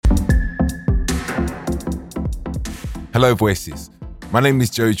Hello Voices, my name is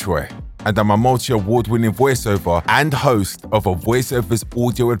Joe Troy and I'm a multi-award-winning voiceover and host of a Voiceovers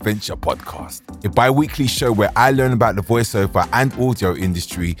Audio Adventure podcast, a bi-weekly show where I learn about the voiceover and audio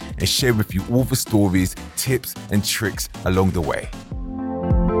industry and share with you all the stories, tips and tricks along the way.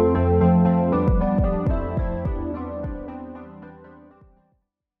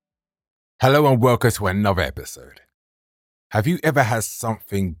 Hello and welcome to another episode. Have you ever had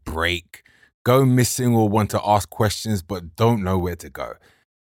something break, go missing or want to ask questions but don't know where to go?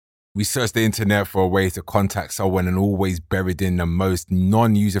 We search the internet for a way to contact someone and always buried in the most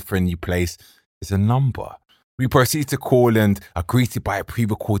non-user-friendly place is a number. We proceed to call and are greeted by a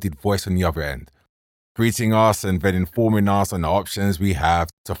pre-recorded voice on the other end, greeting us and then informing us on the options we have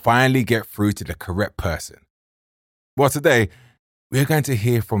to finally get through to the correct person. Well, today, we're going to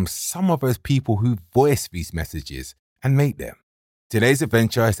hear from some of those people who voice these messages and make them. Today's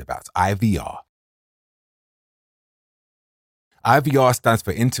adventure is about IVR. IVR stands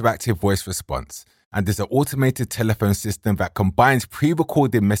for Interactive Voice Response and is an automated telephone system that combines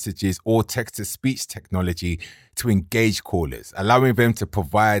pre-recorded messages or text-to-speech technology to engage callers, allowing them to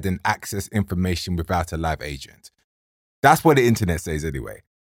provide and access information without a live agent. That's what the internet says anyway.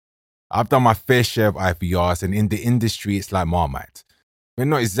 I've done my fair share of IVRs, and in the industry it's like Marmite. We're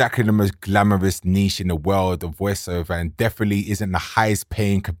not exactly the most glamorous niche in the world of voiceover and definitely isn't the highest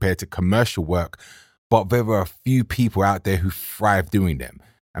paying compared to commercial work, but there are a few people out there who thrive doing them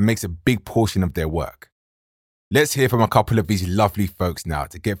and makes a big portion of their work. Let's hear from a couple of these lovely folks now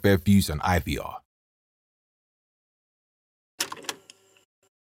to get their views on IVR.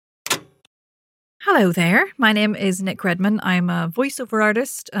 Hello there, my name is Nick Redman. I'm a voiceover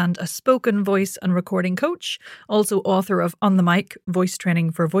artist and a spoken voice and recording coach, also author of On the Mic, voice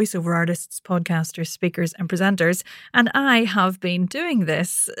training for voiceover artists, podcasters, speakers and presenters. And I have been doing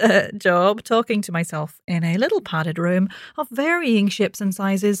this job, talking to myself in a little padded room of varying shapes and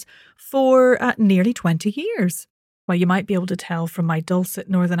sizes for nearly 20 years. Well, you might be able to tell from my dulcet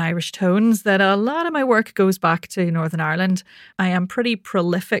Northern Irish tones that a lot of my work goes back to Northern Ireland. I am pretty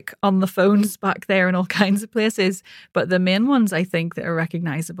prolific on the phones back there in all kinds of places, but the main ones I think that are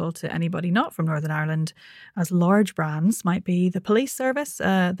recognisable to anybody not from Northern Ireland as large brands might be the police service,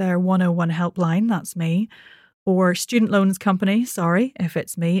 their 101 helpline, that's me, or student loans company, sorry if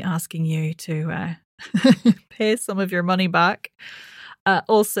it's me asking you to pay some of your money back.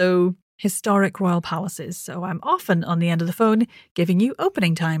 Also, historic royal palaces, so I'm often on the end of the phone giving you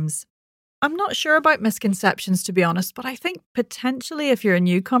opening times. I'm not sure about misconceptions, to be honest, but I think potentially if you're a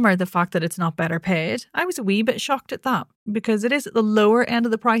newcomer, the fact that it's not better paid, I was a wee bit shocked at that, because it is at the lower end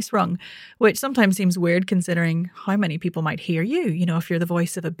of the price rung, which sometimes seems weird considering how many people might hear you, if you're the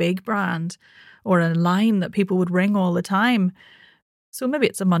voice of a big brand or a line that people would ring all the time. So maybe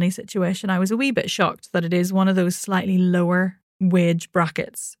it's a money situation. I was a wee bit shocked that it is one of those slightly lower wage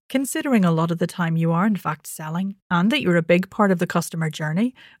brackets, considering a lot of the time you are in fact selling and that you're a big part of the customer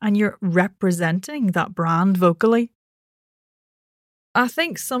journey and you're representing that brand vocally. I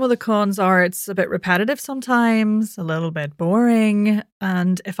think some of the cons are it's a bit repetitive sometimes, a little bit boring,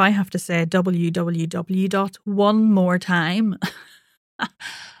 and if I have to say www. one more time,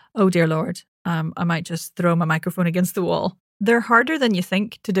 oh dear Lord, I might just throw my microphone against the wall. They're harder than you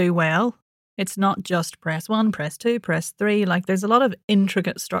think to do well. It's not just press 1, press 2, press 3. There's a lot of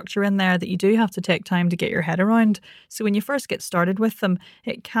intricate structure in there that you do have to take time to get your head around. So when you first get started with them,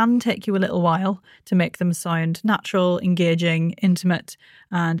 it can take you a little while to make them sound natural, engaging, intimate,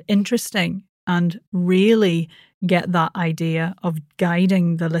 and interesting, and really get that idea of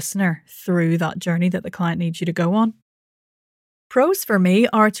guiding the listener through that journey that the client needs you to go on. Pros for me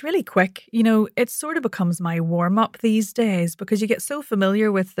are it's really quick. It sort of becomes my warm-up these days because you get so familiar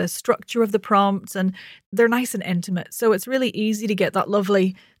with the structure of the prompts and they're nice and intimate. So it's really easy to get that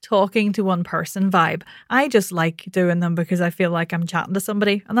lovely talking to one person vibe. I just like doing them because I feel like I'm chatting to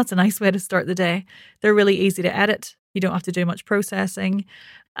somebody, and that's a nice way to start the day. They're really easy to edit. You don't have to do much processing.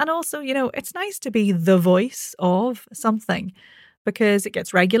 And also, it's nice to be the voice of something because it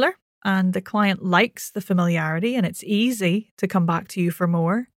gets regular. And the client likes the familiarity and it's easy to come back to you for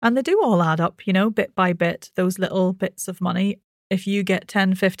more. And they do all add up, bit by bit, those little bits of money. If you get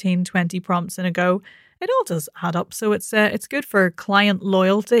 10, 15, 20 prompts in a go, it all does add up. So it's good for client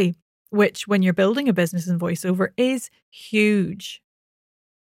loyalty, which when you're building a business in voiceover is huge.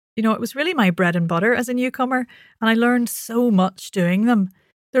 It was really my bread and butter as a newcomer, and I learned so much doing them.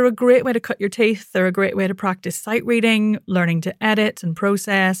 They're a great way to cut your teeth. They're a great way to practice sight reading, learning to edit and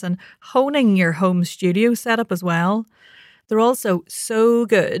process, and honing your home studio setup as well. They're also so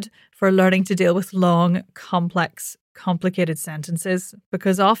good for learning to deal with long, complex complicated sentences,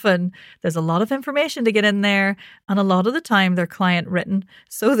 because often there's a lot of information to get in there, and a lot of the time they're client written,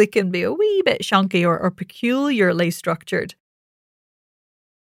 so they can be a wee bit chunky or peculiarly structured.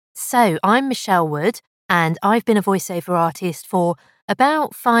 So, I'm Michelle Wood, and I've been a voiceover artist for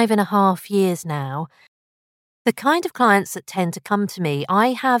about 5.5 years now. The kind of clients that tend to come to me, I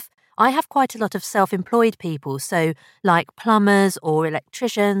have quite a lot of self-employed people, so like plumbers or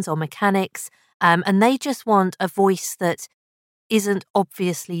electricians or mechanics, and they just want a voice that isn't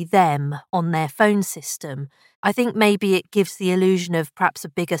obviously them on their phone system. I think maybe it gives the illusion of perhaps a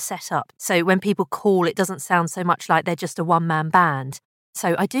bigger setup, so when people call, it doesn't sound so much like they're just a one-man band.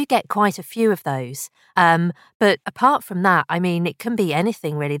 So I do get quite a few of those. But apart from that, I mean, it can be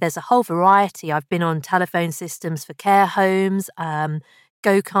anything really. There's a whole variety. I've been on telephone systems for care homes,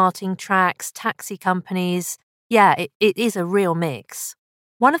 go-karting tracks, taxi companies. Yeah, it is a real mix.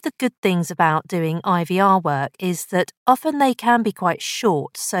 One of the good things about doing IVR work is that often they can be quite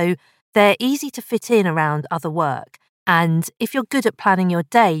short, so they're easy to fit in around other work. And if you're good at planning your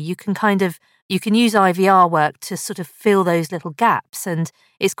day, you can use IVR work to sort of fill those little gaps. And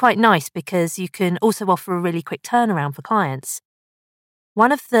it's quite nice because you can also offer a really quick turnaround for clients.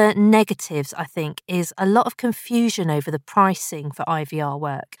 One of the negatives, I think, is a lot of confusion over the pricing for IVR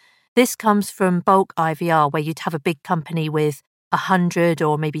work. This comes from bulk IVR, where you'd have a big company with 100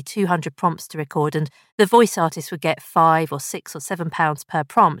 or maybe 200 prompts to record, and the voice artist would get £5 or £6 or £7 per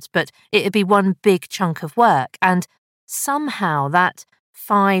prompt, but it'd be one big chunk of work. And somehow that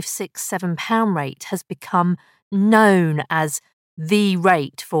 £5, £6, £7 rate has become known as the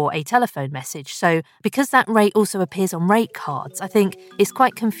rate for a telephone message. So because that rate also appears on rate cards, I think it's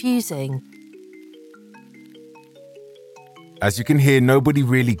quite confusing. As you can hear, nobody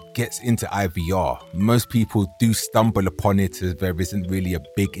really gets into IVR. Most people do stumble upon it as there isn't really a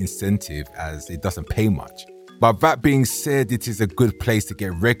big incentive, as it doesn't pay much. But that being said, it is a good place to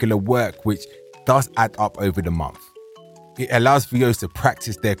get regular work, which does add up over the month. It allows VOs to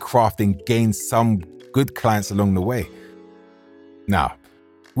practice their craft and gain some good clients along the way. Now,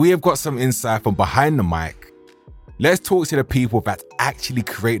 we have got some insight from behind the mic. Let's talk to the people that actually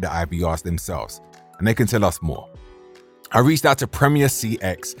create the IVRs themselves, and they can tell us more. I reached out to Premier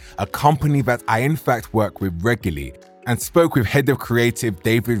CX, a company that I in fact work with regularly, and spoke with Head of Creative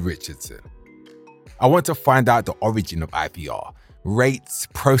David Richardson. I want to find out the origin of IVR, rates,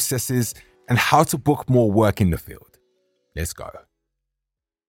 processes, and how to book more work in the field. Let's go.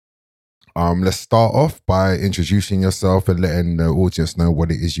 Let's start off by introducing yourself and letting the audience know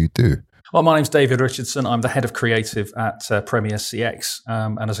what it is you do. Well, my name's David Richardson. I'm the head of creative at Premier CX.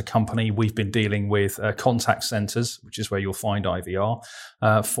 And as a company, we've been dealing with contact centres, which is where you'll find IVR,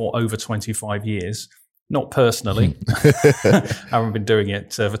 for over 25 years. Not personally. I haven't been doing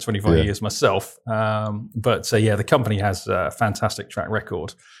it for 25 years myself. But the company has a fantastic track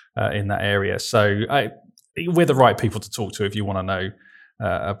record in that area. So we're the right people to talk to if you want to know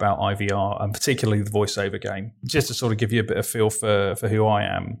about IVR, and particularly the voiceover game. Just to sort of give you a bit of feel for who I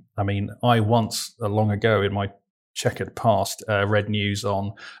am. I mean, I once, long ago in my checkered past, read news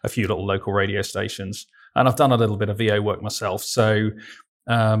on a few little local radio stations, and I've done a little bit of VO work myself. So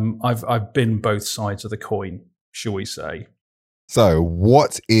I've been both sides of the coin, shall we say. So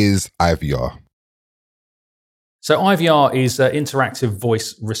what is IVR? So IVR is interactive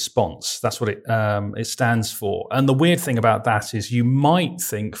voice response. That's what it stands for. And the weird thing about that is you might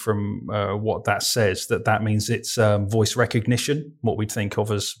think from what that says that means it's voice recognition, what we'd think of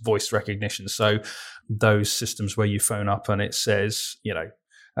as voice recognition. So those systems where you phone up and it says,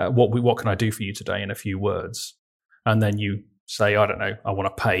 what can I do for you today in a few words? And then you say, I don't know, I want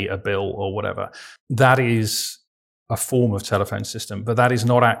to pay a bill or whatever. That is a form of telephone system, but that is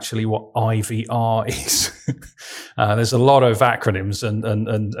not actually what IVR is. There's a lot of acronyms and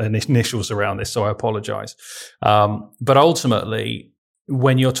initials around this, so I apologize. But ultimately,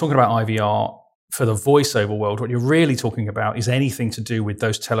 when you're talking about IVR for the voiceover world, what you're really talking about is anything to do with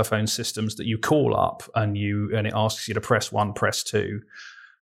those telephone systems that you call up and it asks you to press 1, press 2,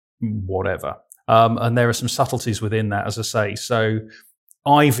 whatever. And there are some subtleties within that, as I say. So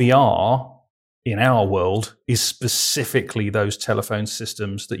IVR in our world is specifically those telephone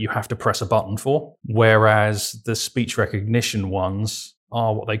systems that you have to press a button for, whereas the speech recognition ones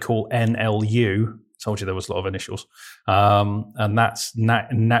are what they call NLU. Told you there was a lot of initials. And that's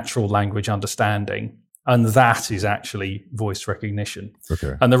natural language understanding. And that is actually voice recognition.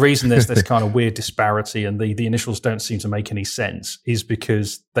 Okay. And the reason there's this kind of weird disparity and the initials don't seem to make any sense is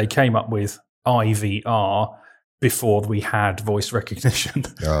because they came up with IVR before we had voice recognition.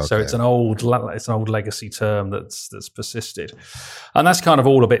 Okay. So it's an old legacy term that's persisted. And that's kind of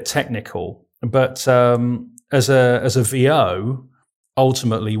all a bit technical. But as a VO,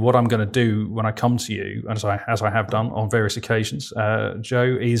 ultimately, what I'm going to do when I come to you, as I have done on various occasions,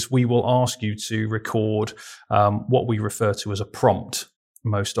 Joe, is we will ask you to record what we refer to as a prompt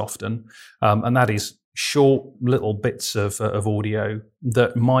most often, and that is short little bits of audio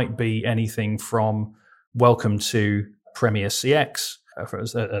that might be anything from "Welcome to Premier CX" at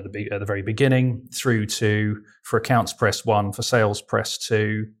the very beginning, through to "For accounts press 1, for sales press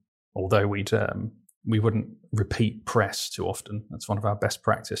 2." Although we wouldn't repeat press too often. That's one of our best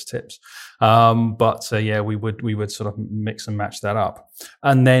practice tips. But we would sort of mix and match that up,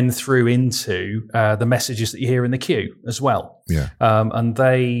 and then through into the messages that you hear in the queue as well. Yeah. And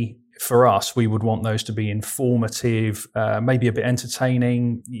they, for us, we would want those to be informative, maybe a bit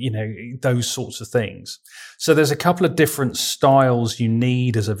entertaining, those sorts of things. So there's a couple of different styles you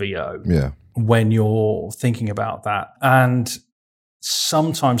need as a VO when you're thinking about that. And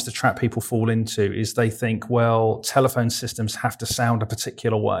sometimes the trap people fall into is they think, well, telephone systems have to sound a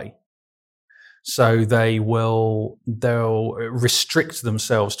particular way. So they'll restrict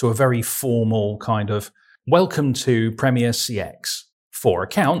themselves to a very formal kind of "Welcome to Premier CX. For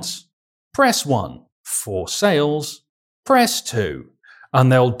accounts, press 1. For sales, press 2.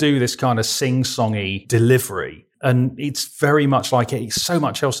 And they'll do this kind of sing-songy delivery. And it's very much like it's so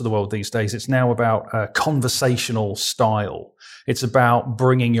much else of the world these days. It's now about conversational style. It's about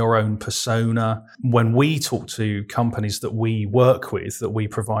bringing your own persona. When we talk to companies that we work with, that we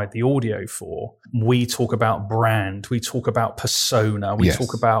provide the audio for, we talk about brand. We talk about persona. We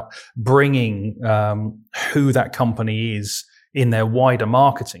talk about bringing who that company is in their wider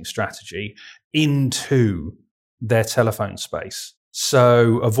marketing strategy into their telephone space.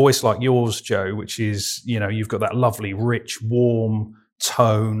 So a voice like yours, Joe, which is, you've got that lovely, rich, warm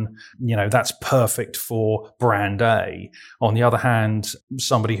tone, that's perfect for brand A. On the other hand,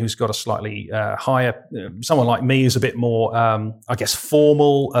 somebody who's got a slightly higher, someone like me who's a bit more,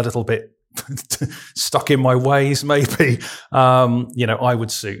 formal, a little bit stuck in my ways, maybe, I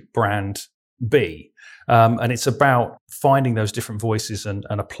would suit brand B. And it's about finding those different voices and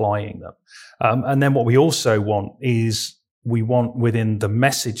applying them. And then what we also want is, we want within the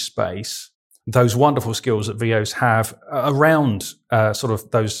message space those wonderful skills that VOs have around sort of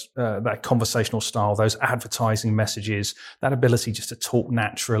those that conversational style, those advertising messages, that ability just to talk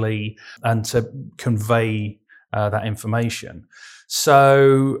naturally and to convey that information.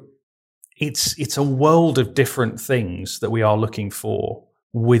 So it's a world of different things that we are looking for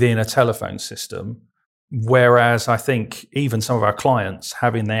within a telephone system. Whereas I think even some of our clients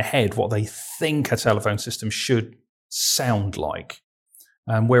have in their head what they think a telephone system should sound like.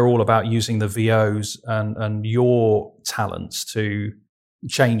 And we're all about using the VOs and your talents to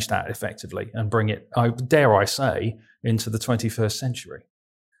change that effectively and bring it, dare I say, into the 21st century.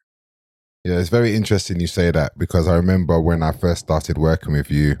 Yeah, it's very interesting you say that, because I remember when I first started working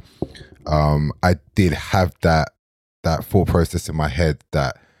with you, I did have that thought process in my head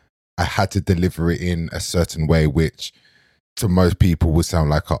that I had to deliver it in a certain way, which to most people would sound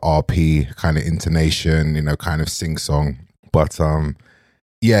like a RP kind of intonation, kind of sing-song. But over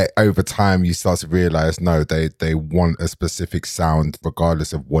time you start to realize, no, they want a specific sound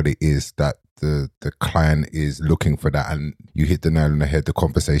regardless of what it is that the client is looking for that. And you hit the nail on the head, the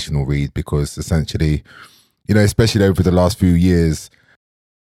conversational read, because essentially, especially over the last few years,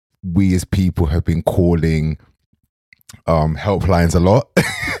 we as people have been calling helplines a lot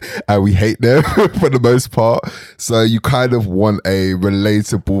and we hate them for the most part. So you kind of want a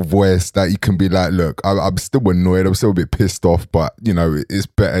relatable voice that you can be like, look, I'm still annoyed, I'm still a bit pissed off, but it's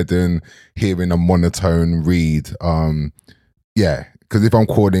better than hearing a monotone read. Because if I'm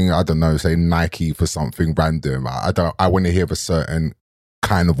calling, I don't know, say Nike for something random, I want to hear a certain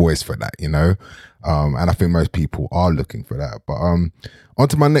kind of voice for that, and I think most people are looking for that. But on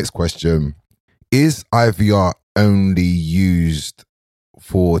to my next question. Is IVR only used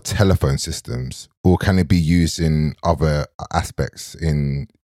for telephone systems, or can it be used in other aspects in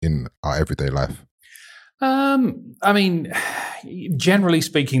our everyday life? I mean, generally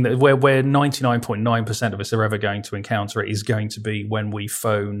speaking, that where 99.9% of us are ever going to encounter it is going to be when we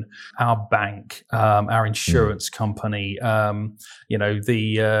phone our bank, our insurance company, the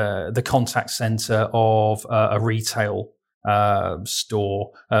contact center of a retail store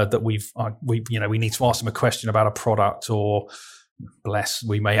that we need to ask them a question about a product, or bless,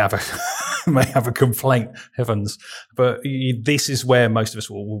 we may have a complaint, heavens, but this is where most of us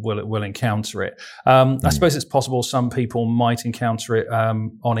will encounter it. I suppose it's possible some people might encounter it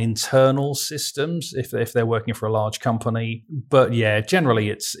on internal systems if they're working for a large company. But yeah, generally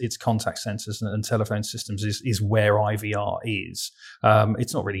it's contact centers and telephone systems is where IVR is.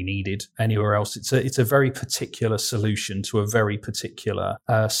 It's not really needed anywhere else. It's a very particular solution to a very particular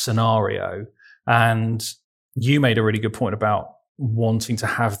scenario. And you made a really good point about wanting to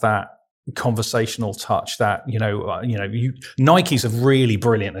have that conversational touch. That Nike's a really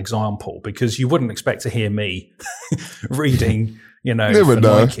brilliant example, because you wouldn't expect to hear me reading, Never for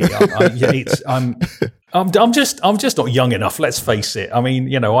know. Nike. I'm just not young enough. Let's face it. I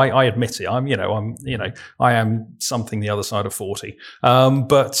mean, I admit it. I am something the other side of 40.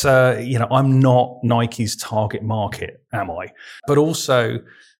 But I'm not Nike's target market, am I? But also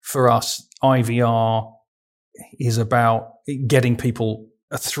for us, IVR is about getting people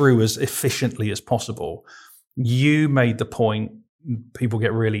through as efficiently as possible. You made the point, people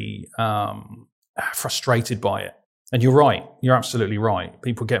get really frustrated by it. And you're right. You're absolutely right.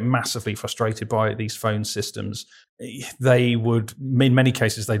 People get massively frustrated by these phone systems. They would, in many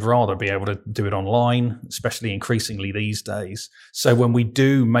cases, they'd rather be able to do it online, especially increasingly these days. So when we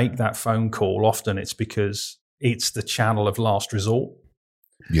do make that phone call, often it's because it's the channel of last resort.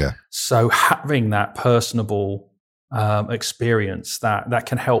 Yeah. So having that personable experience that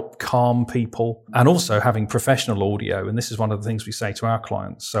can help calm people, and also having professional audio, and this is one of the things we say to our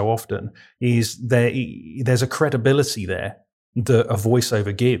clients so often, is there's a credibility there that a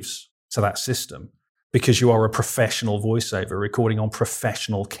voiceover gives to that system, because you are a professional voiceover recording on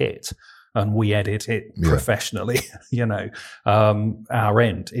professional kit, and we edit it professionally. Our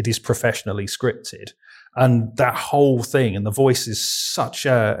end, it is professionally scripted. And that whole thing, and the voice is such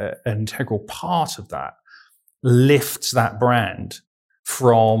an integral part of that, lifts that brand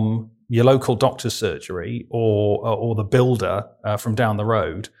from your local doctor's surgery or the builder from down the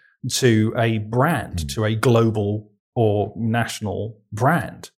road to a brand, to a global or national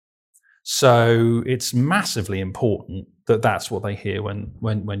brand. So it's massively important that that's what they hear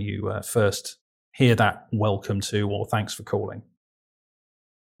when you first hear that welcome to or thanks for calling.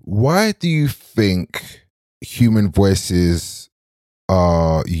 Why do you think human voices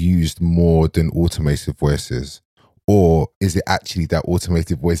are used more than automated voices? Or is it actually that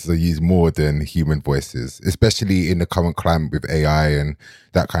automated voices are used more than human voices, especially in the current climate with AI and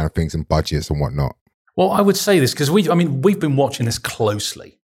that kind of things and budgets and whatnot? Well, I would say this because we've been watching this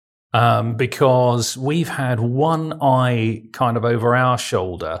closely because we've had one eye kind of over our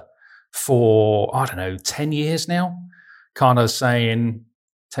shoulder for, 10 years now, kind of saying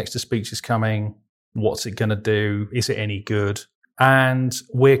text-to-speech is coming. What's it going to do? Is it any good? And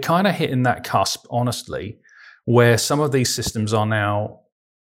we're kind of hitting that cusp, honestly, where some of these systems are now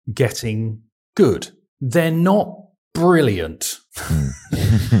getting good. They're not brilliant,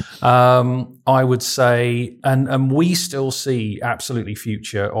 I would say. And we still see absolutely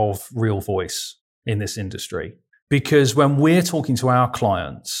future of real voice in this industry. Because when we're talking to our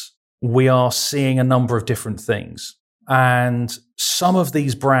clients, we are seeing a number of different things. And some of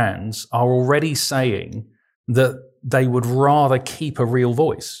these brands are already saying that they would rather keep a real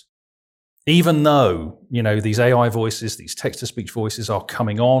voice. Even though, these AI voices, these text-to-speech voices are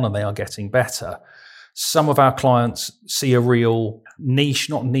coming on and they are getting better, some of our clients see a real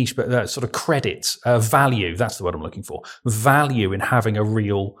but sort of credit, value, that's the word I'm looking for, value in having a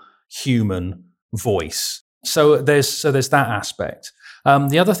real human voice. So there's that aspect.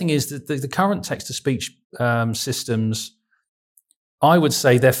 The other thing is that the current text-to-speech systems, I would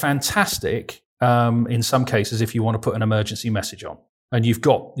say they're fantastic in some cases if you want to put an emergency message on. And you've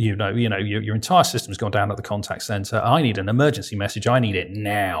got, your entire system's gone down at the contact center. I need an emergency message. I need it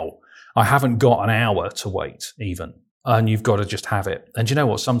now. I haven't got an hour to wait even. And you've got to just have it. And you know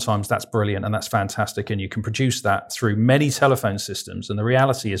what? Sometimes that's brilliant and that's fantastic. And you can produce that through many telephone systems. And the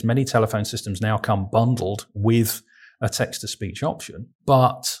reality is many telephone systems now come bundled with a text-to-speech option.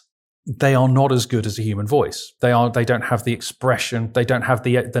 But they are not as good as a human voice. They don't have the expression. They don't have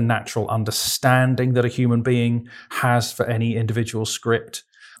the natural understanding that a human being has for any individual script.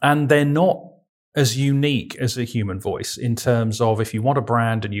 And they're not as unique as a human voice in terms of if you want a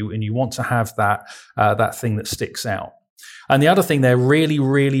brand and you want to have that thing that sticks out. And the other thing they're really,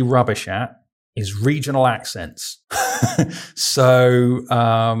 really rubbish at is regional accents. So,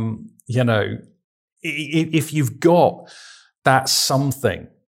 if you've got that something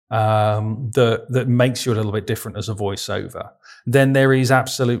that makes you a little bit different as a voiceover, then there is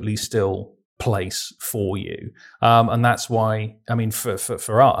absolutely still place for you. And that's why, I mean,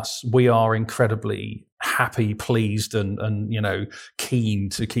 for us, we are incredibly happy, pleased, and keen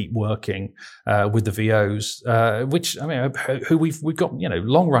to keep working with the VOs, which, I mean, who we've got,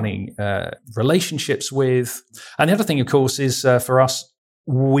 long running relationships with. And the other thing, of course, is for us,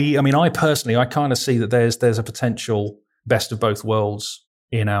 I personally, I kind of see that there's a potential best of both worlds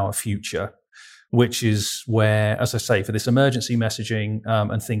in our future, which is where, as I say, for this emergency messaging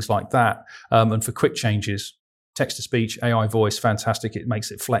and things like that, and for quick changes, text-to-speech, AI voice, fantastic, it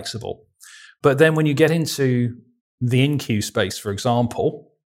makes it flexible. But then when you get into the in-queue space, for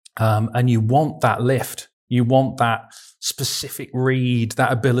example, and you want that lift, you want that specific read,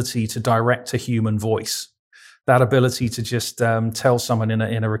 that ability to direct a human voice, that ability to just tell someone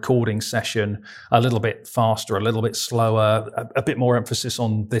in a recording session a little bit faster, a little bit slower, a bit more emphasis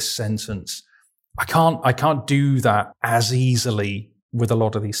on this sentence. I can't do that as easily with a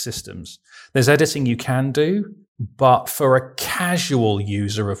lot of these systems. There's editing you can do, but for a casual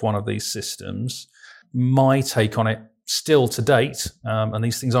user of one of these systems, my take on it still to date, and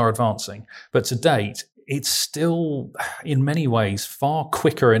these things are advancing, but to date, it's still in many ways far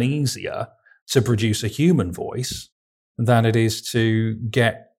quicker and easier to produce a human voice than it is to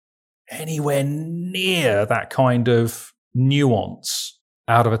get anywhere near that kind of nuance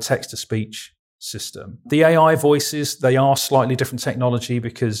out of a text-to-speech system. The AI voices, they are slightly different technology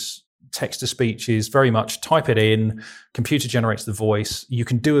because text-to-speech is very much type it in, computer generates the voice. You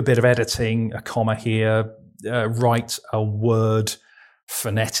can do a bit of editing, a comma here, write a word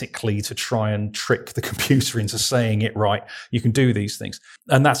phonetically to try and trick the computer into saying it right. You can do these things.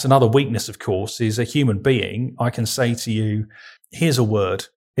 And that's another weakness, of course, is a human being. I can say to you, here's a word.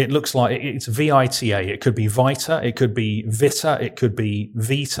 It looks like it's VITA. It could be Vita. It could be Vita. It could be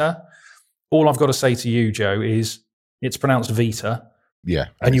Vita. All I've got to say to you, Joe, is it's pronounced Vita. Yeah.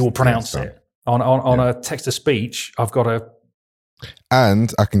 And you will pronounce it. On a text-to-speech, I've got to...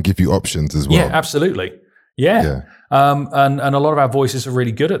 And I can give you options as well. Yeah, absolutely. Yeah. And a lot of our voices are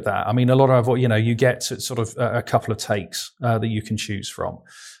really good at that. I mean, a lot of our, you get sort of a couple of takes that you can choose from.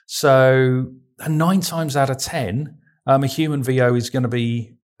 So 9 times out of 10, a human VO is going to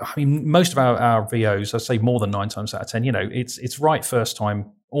be, I mean, most of our VOs, I'd say more than 9 times out of 10, it's right first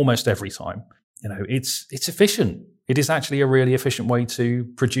time, almost every time. It's efficient. It is actually a really efficient way to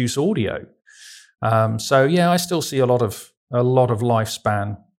produce audio. So yeah, I still see a lot of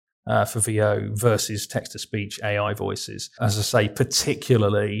lifespan for VO versus text-to-speech AI voices. As I say,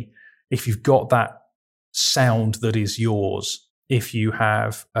 particularly if you've got that sound that is yours, if you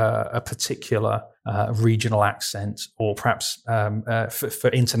have a particular regional accent, or perhaps for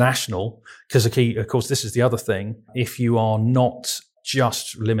international, because of course, this is the other thing. If you are not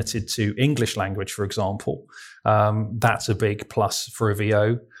just limited to English language, for example, that's a big plus for a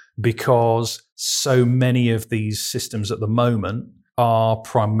VO, because so many of these systems at the moment are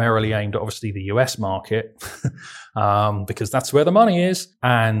primarily aimed at, obviously, the US market, because that's where the money is.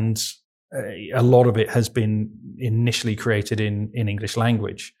 And a lot of it has been initially created in English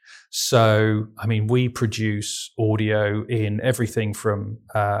language. So, I mean, we produce audio in everything from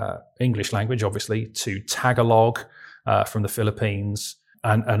English language, obviously, to Tagalog from the Philippines,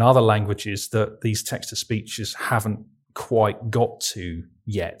 and other languages that these text-to-speeches haven't quite got to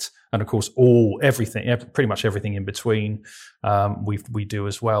yet. And of course, pretty much everything in between, we do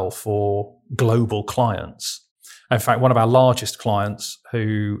as well for global clients. In fact, one of our largest clients,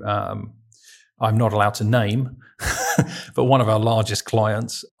 who I'm not allowed to name, but one of our largest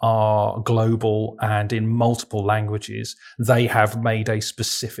clients are global and in multiple languages. They have made a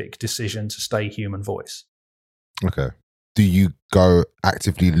specific decision to stay human voice. Okay. Do you go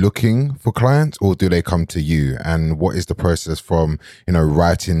actively looking for clients, or do they come to you? And what is the process from,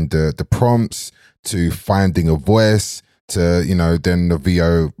 writing the prompts to finding a voice to, then the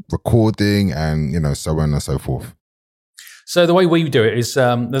VO recording and, so on and so forth? So the way we do it is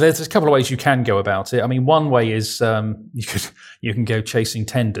there's a couple of ways you can go about it. I mean, one way is you can go chasing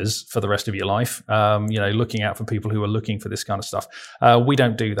tenders for the rest of your life, looking out for people who are looking for this kind of stuff. We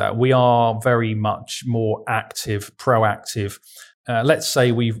don't do that. We are very much more active, proactive. Let's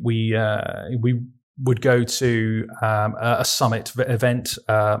say we would go to a summit event,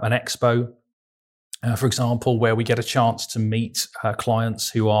 an expo, for example, where we get a chance to meet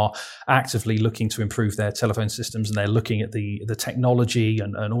clients who are actively looking to improve their telephone systems, and they're looking at the technology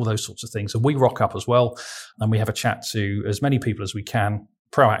and all those sorts of things. And we rock up as well, and we have a chat to as many people as we can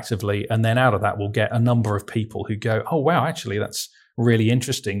proactively. And then out of that, we'll get a number of people who go, oh, wow, actually, that's really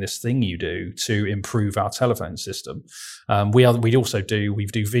interesting, this thing you do to improve our telephone system. We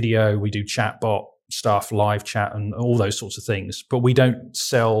do video, we do chatbot stuff, live chat, and all those sorts of things. But we don't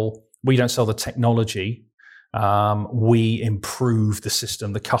sell We don't sell the technology. We improve the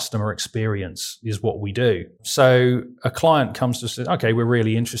system. The customer experience is what we do. So a client comes to us and says, okay, we're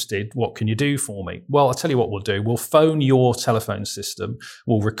really interested. What can you do for me? Well, I'll tell you what we'll do. We'll phone your telephone system.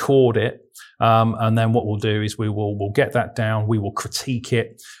 We'll record it. And then what we'll do is we'll get that down. We will critique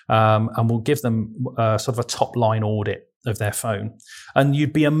it. And we'll give them sort of a top line audit of their phone. And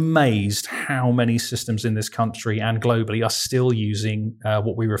you'd be amazed how many systems in this country and globally are still using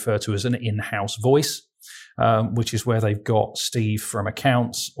what we refer to as an in-house voice. Which is where they've got Steve from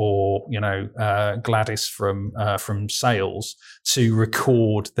accounts or Gladys from sales to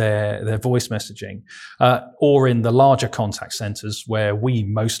record their voice messaging, or in the larger contact centres where we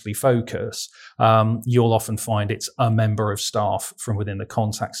mostly focus, you'll often find it's a member of staff from within the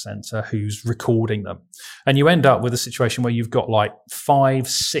contact centre who's recording them, and you end up with a situation where you've got like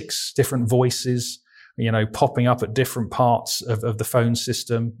 5-6 different voices popping up at different parts of the phone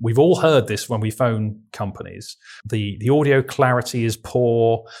system. We've all heard this when we phone companies. The audio clarity is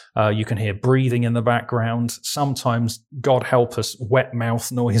poor. You can hear breathing in the background. Sometimes, God help us, wet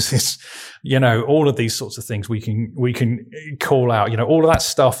mouth noises. All of these sorts of things we can call out. All of that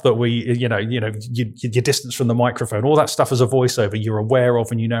stuff that your distance from the microphone, all that stuff as a voiceover you're aware of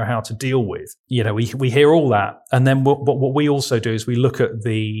and you know how to deal with. We hear all that, and then what we also do is we look at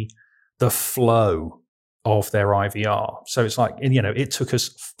the flow of their IVR. So it's like, it took us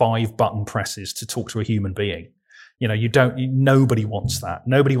 5 button presses to talk to a human being. Nobody wants that.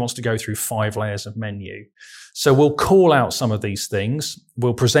 Nobody wants to go through 5 layers of menu. So we'll call out some of these things.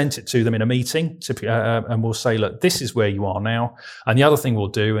 We'll present it to them in a meeting and we'll say, look, this is where you are now. And the other thing we'll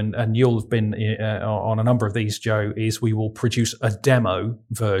do, and you'll have been on a number of these, Joe, is we will produce a demo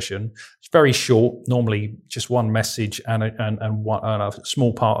version. It's very short, normally just one message and a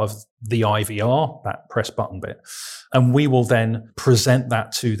small part of the IVR, that press button bit. And we will then present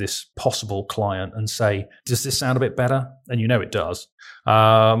that to this possible client and say, does this sound a bit better? And it does.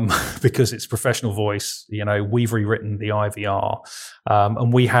 Because it's professional voice, we've rewritten the IVR,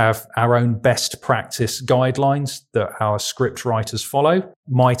 and we have our own best practice guidelines that our script writers follow.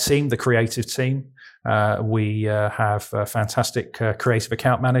 My team, the creative team, we have fantastic creative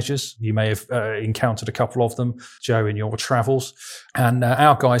account managers. You may have encountered a couple of them, Joe, in your travels. And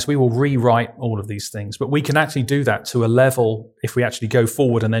our guys, we will rewrite all of these things, but we can actually do that to a level. If we actually go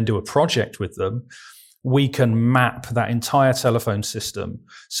forward and then do a project with them, we can map that entire telephone system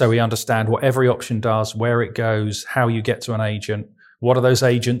so we understand what every option does, where it goes, how you get to an agent, what do those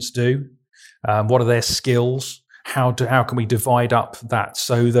agents do, what are their skills, how can we divide up that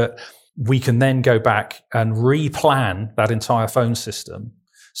so that we can then go back and replan that entire phone system.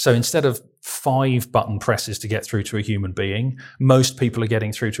 So instead of 5 button presses to get through to a human being, most people are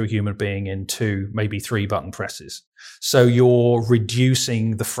getting through to a human being in 2, maybe 3 button presses. So you're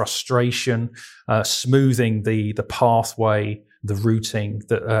reducing the frustration, smoothing the pathway, the routing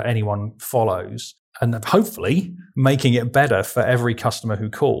that anyone follows, and hopefully making it better for every customer who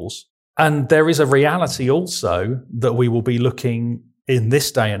calls. And there is a reality also that we will be looking in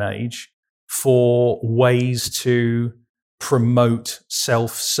this day and age for ways to promote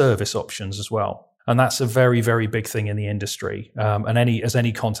self-service options as well. And that's a very, very big thing in the industry. And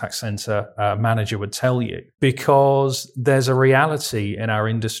any contact center manager would tell you, because there's a reality in our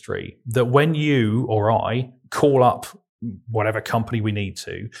industry that when you or I call up whatever company we need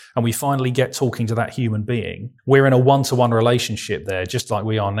to, and we finally get talking to that human being, we're in a one-to-one relationship there, just like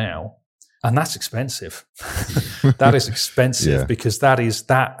we are now. And that's expensive. That is expensive because that is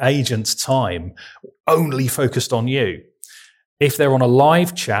that agent's time only focused on you. If they're on a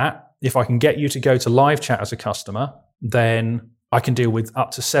live chat, if I can get you to go to live chat as a customer, then I can deal with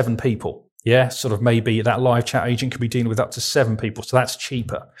up to 7 people. Yeah, sort of maybe that live chat agent could be dealing with up to 7 people. So that's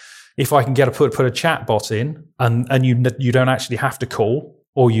cheaper. If I can put a chat bot in and you don't actually have to call,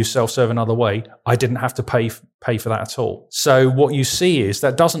 or you self-serve another way, I didn't have to pay for that at all. So what you see is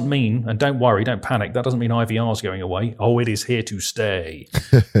that doesn't mean, and don't worry, don't panic, that doesn't mean IVR is going away. Oh, it is here to stay.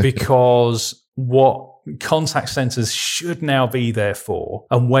 Because what contact centers should now be there for,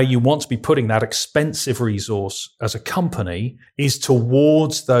 and where you want to be putting that expensive resource as a company, is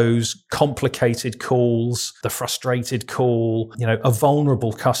towards those complicated calls, the frustrated call, a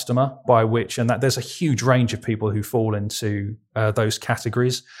vulnerable customer, by which, and that there's a huge range of people who fall into those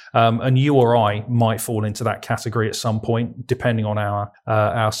categories. And you or I might fall into that category at some point, depending on our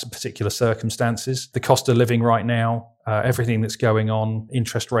particular circumstances. The cost of living right now, everything that's going on,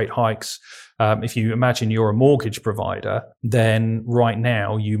 interest rate hikes, If you imagine you're a mortgage provider, then right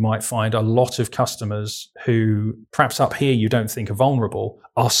now you might find a lot of customers who perhaps up here you don't think are vulnerable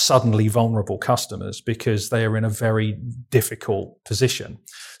are suddenly vulnerable customers because they are in a very difficult position.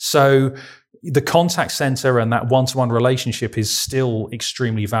 So the contact center and that one-to-one relationship is still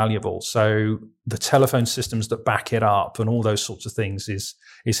extremely valuable. So the telephone systems that back it up and all those sorts of things is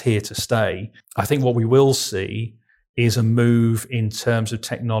here to stay. I think what we will see is a move in terms of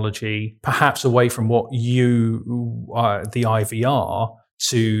technology, perhaps away from what the IVR,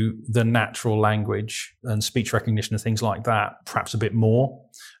 to the natural language and speech recognition and things like that, perhaps a bit more,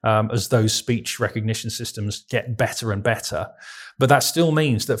 as those speech recognition systems get better and better. But that still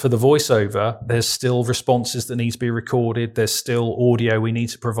means that for the voiceover, there's still responses that need to be recorded. There's still audio we need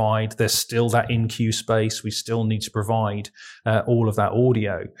to provide. There's still that in-queue space. We still need to provide all of that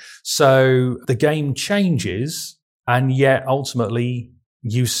audio. So the game changes, and yet ultimately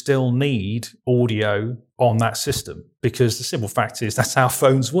you still need audio on that system, because the simple fact is that's how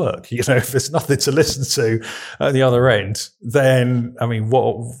phones work. You know, if there's nothing to listen to at the other end, then I mean,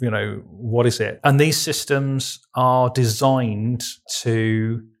 what is it? And these systems are designed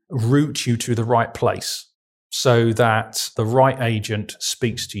to route you to the right place, so that the right agent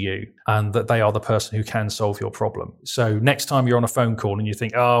speaks to you and that they are the person who can solve your problem. So next time you're on a phone call and you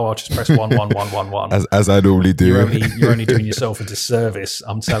think, oh, I'll just press 11111. as I normally do. You're only doing yourself a disservice,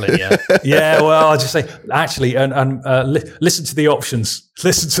 I'm telling you. Yeah, well, I'll just say, actually, listen to the options.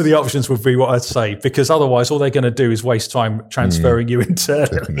 Listen to the options would be what I'd say, because otherwise all they're going to do is waste time transferring you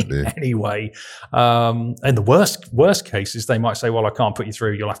internally anyway. And the worst cases, they might say, well, I can't put you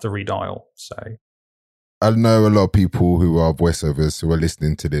through. You'll have to redial. So I know a lot of people who are voiceovers who are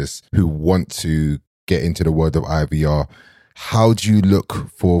listening to this who want to get into the world of IVR. How do you look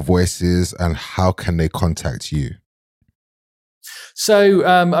for voices and how can they contact you? So,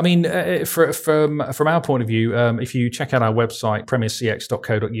 I mean, from our point of view, if you check out our website,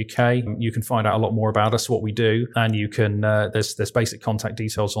 premiercx.co.uk, you can find out a lot more about us, what we do, and you can there's basic contact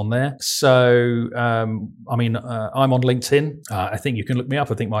details on there. So, I mean, I'm on LinkedIn. I think you can look me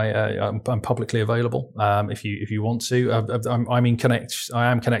up. I think I'm publicly available if you want to. I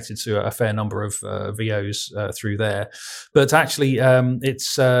am connected to a fair number of VOs through there, but actually,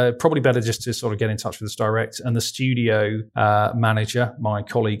 it's probably better just to sort of get in touch with us direct. And the studio manager, my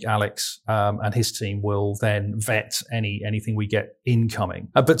colleague Alex, and his team will then vet anything we get incoming.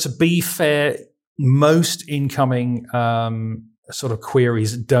 But to be fair, most incoming sort of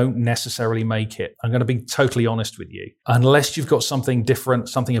queries don't necessarily make it. I'm going to be totally honest with you. Unless you've got something different,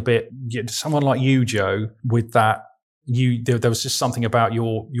 something a bit, someone like you, Joe, with that, there was just something about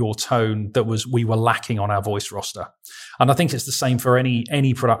your tone that we were lacking on our voice roster. And I think it's the same for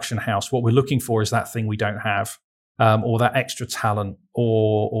any production house. What we're looking for is that thing we don't have. Or that extra talent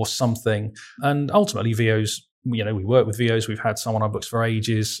or something. And ultimately VOs, we work with VOs. We've had some on our books for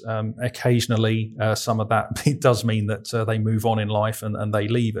ages. Occasionally, some of that does mean that they move on in life and they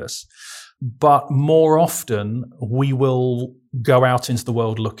leave us. But more often, we will go out into the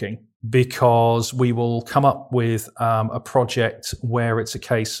world looking, because we will come up with a project where it's a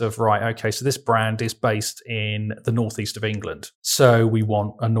case of, right, okay, so this brand is based in the northeast of England. So we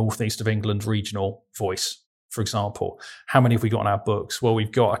want a northeast of England regional voice. For example, how many have we got in our books? Well,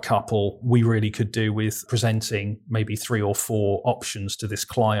 we've got a couple. We really could do with presenting maybe 3 or 4 options to this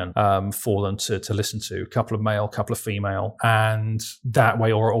client for them to listen to, a couple of male, a couple of female, and that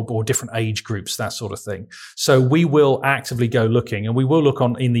way, or different age groups, that sort of thing. So we will actively go looking, and we will look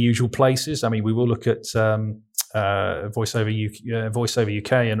in the usual places. I mean, we will look at Voiceover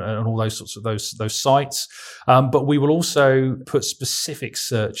UK and all those sorts of those sites, but we will also put specific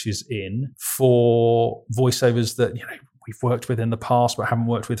searches in for voiceovers that we've worked with in the past but haven't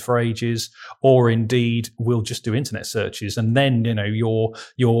worked with for ages, or indeed we'll just do internet searches, and then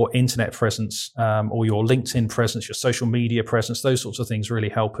your internet presence or your LinkedIn presence, your social media presence, those sorts of things really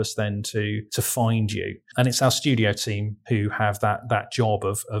help us then to find you. And it's our studio team who have that job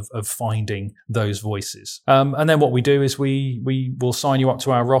of finding those voices. And then what we do is we will sign you up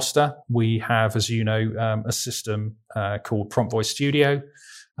to our roster. We have, as you know, a system called Prompt Voice Studio,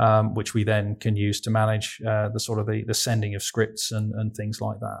 which we then can use to manage the sending of scripts and things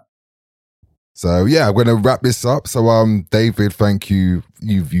like that. So yeah, I'm going to wrap this up. So David, thank you.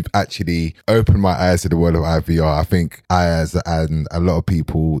 You've actually opened my eyes to the world of IVR. I think I, and a lot of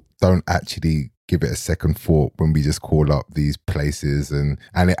people, don't actually give it a second thought when we just call up these places, and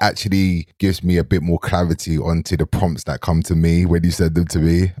it actually gives me a bit more clarity onto the prompts that come to me when you send them to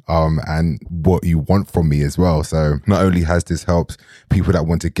me, and what you want from me as well. So not only has this helped people that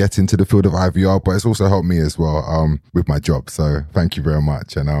want to get into the field of IVR, but it's also helped me as well with my job. So thank you very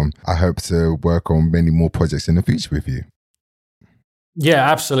much, and I hope to work on many more projects in the future with you.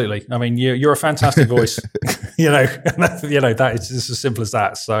 Yeah, absolutely. I mean, you're a fantastic voice. That is just as simple as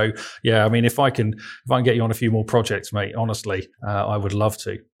that. So, yeah, I mean, if I can get you on a few more projects, mate, honestly, I would love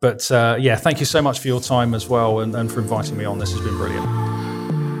to. But yeah, thank you so much for your time as well, and for inviting me on. This has been brilliant.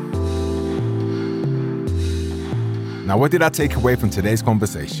 Now, what did I take away from today's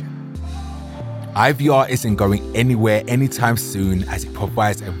conversation? IVR isn't going anywhere anytime soon, as it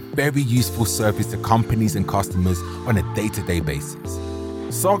provides a very useful service to companies and customers on a day-to-day basis.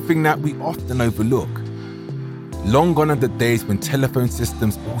 Something that we often overlook. Long gone are the days when telephone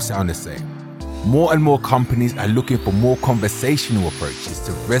systems all sound the same. More and more companies are looking for more conversational approaches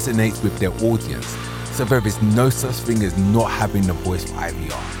to resonate with their audience, so there is no such thing as not having the voice for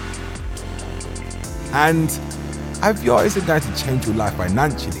IVR. And IVR isn't going to change your life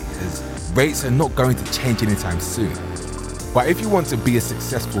financially, as rates are not going to change anytime soon. But if you want to be a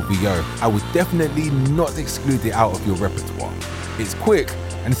successful VO, I would definitely not exclude it out of your repertoire. It's quick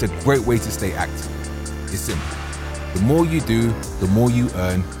and it's a great way to stay active. It's simple. The more you do, the more you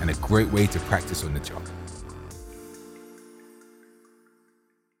earn, and a great way to practice on the job.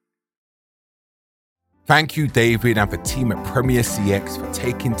 Thank you, David, and the team at Premier CX for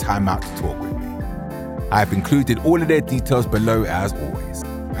taking time out to talk with me. I have included all of their details below as always.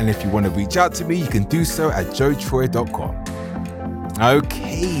 And if you want to reach out to me, you can do so at joetroy.com.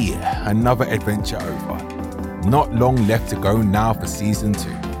 Okay, another adventure over. Not long left to go now for season 2.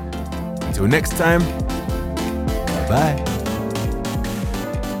 Until next time, bye-bye.